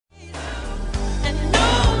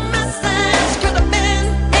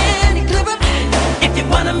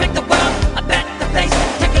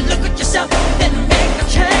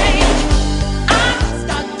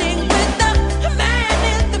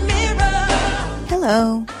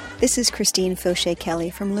Hello, this is Christine Fauché Kelly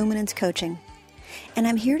from Luminance Coaching, and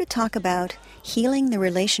I'm here to talk about healing the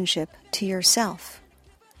relationship to yourself.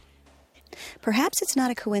 Perhaps it's not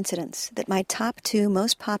a coincidence that my top 2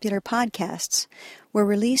 most popular podcasts were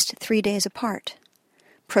released 3 days apart: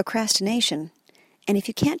 Procrastination, and If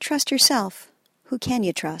You Can't Trust Yourself, Who Can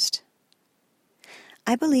You Trust?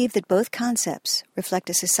 I believe that both concepts reflect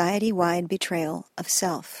a society-wide betrayal of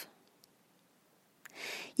self.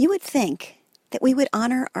 You would think that we would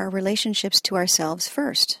honor our relationships to ourselves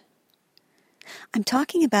first. I'm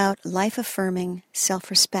talking about life-affirming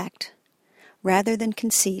self-respect, rather than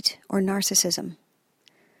conceit or narcissism,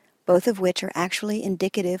 both of which are actually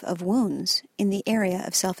indicative of wounds in the area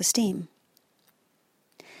of self-esteem.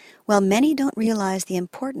 While many don't realize the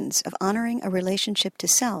importance of honoring a relationship to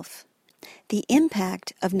self, the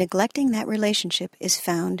impact of neglecting that relationship is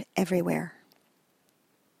found everywhere.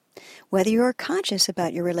 Whether you are conscious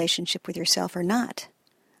about your relationship with yourself or not,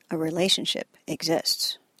 a relationship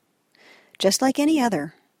exists. Just like any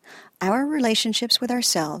other, our relationships with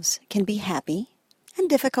ourselves can be happy and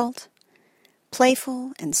difficult,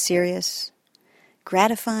 playful and serious,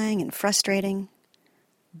 gratifying and frustrating,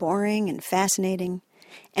 boring and fascinating,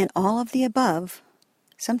 and all of the above,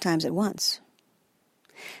 sometimes at once.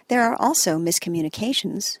 There are also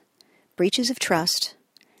miscommunications, breaches of trust,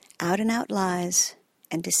 out-and-out lies,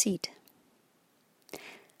 and deceit.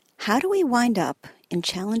 How do we wind up in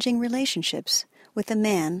challenging relationships with the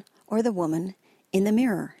man or the woman in the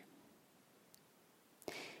mirror?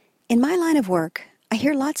 In my line of work, I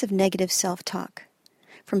hear lots of negative self-talk,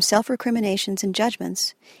 from self-recriminations and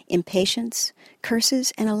judgments, impatience,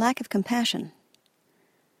 curses, and a lack of compassion.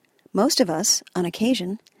 Most of us, on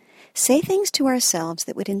occasion, say things to ourselves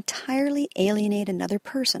that would entirely alienate another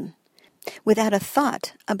person, without a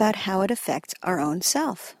thought about how it affects our own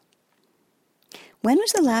self. When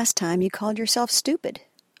was the last time you called yourself stupid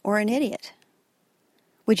or an idiot?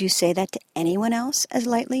 Would you say that to anyone else as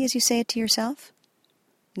lightly as you say it to yourself?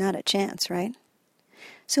 Not a chance, right?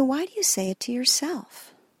 So why do you say it to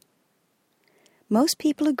yourself? Most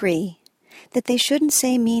people agree that they shouldn't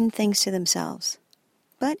say mean things to themselves,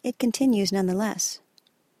 but it continues nonetheless.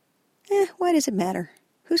 Why does it matter?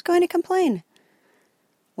 Who's going to complain?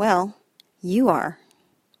 Well, you are.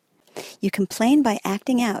 You complain by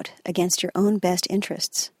acting out against your own best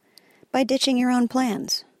interests, by ditching your own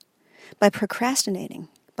plans, by procrastinating,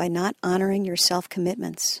 by not honoring your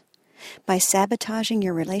self-commitments, by sabotaging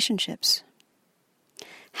your relationships.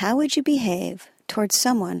 How would you behave towards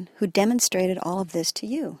someone who demonstrated all of this to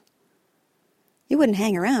you? You wouldn't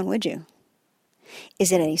hang around, would you?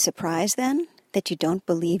 Is it any surprise, then, that you don't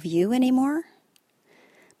believe you anymore?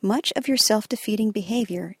 Much of your self-defeating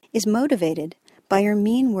behavior is motivated by your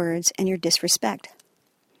mean words and your disrespect.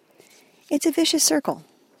 It's a vicious circle.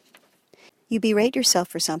 You berate yourself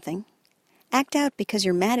for something, act out because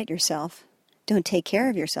you're mad at yourself, don't take care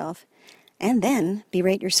of yourself, and then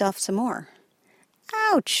berate yourself some more.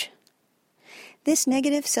 Ouch! This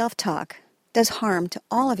negative self-talk does harm to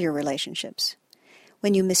all of your relationships.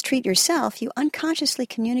 When you mistreat yourself, you unconsciously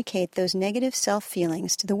communicate those negative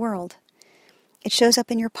self-feelings to the world. It shows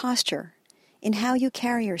up in your posture, in how you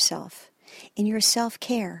carry yourself, in your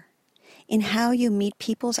self-care, in how you meet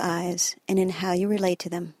people's eyes, and in how you relate to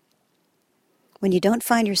them. When you don't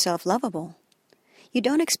find yourself lovable, you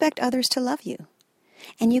don't expect others to love you,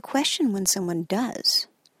 and you question when someone does,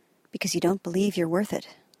 because you don't believe you're worth it.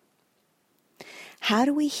 How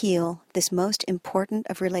do we heal this most important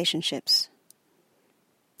of relationships?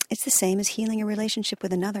 It's the same as healing a relationship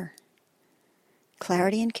with another.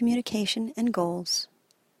 Clarity in communication and goals,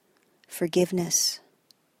 forgiveness,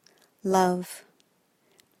 love,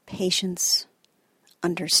 patience,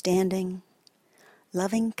 understanding,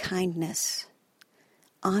 loving kindness,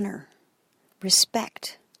 honor,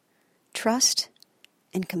 respect, trust,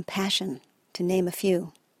 and compassion, to name a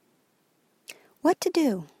few. What to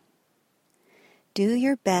do? Do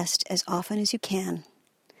your best as often as you can.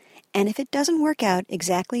 And if it doesn't work out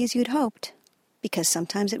exactly as you'd hoped, because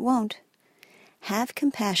sometimes it won't, have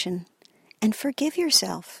compassion and forgive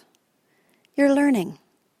yourself. You're learning.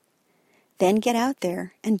 Then get out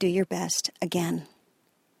there and do your best again.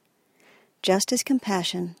 Just as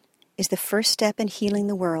compassion is the first step in healing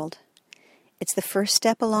the world, it's the first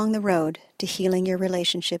step along the road to healing your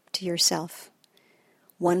relationship to yourself.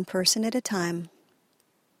 One person at a time.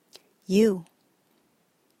 You.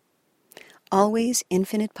 Always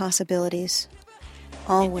infinite possibilities.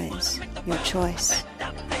 Always your choice.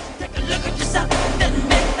 Take a look at yourself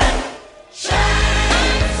and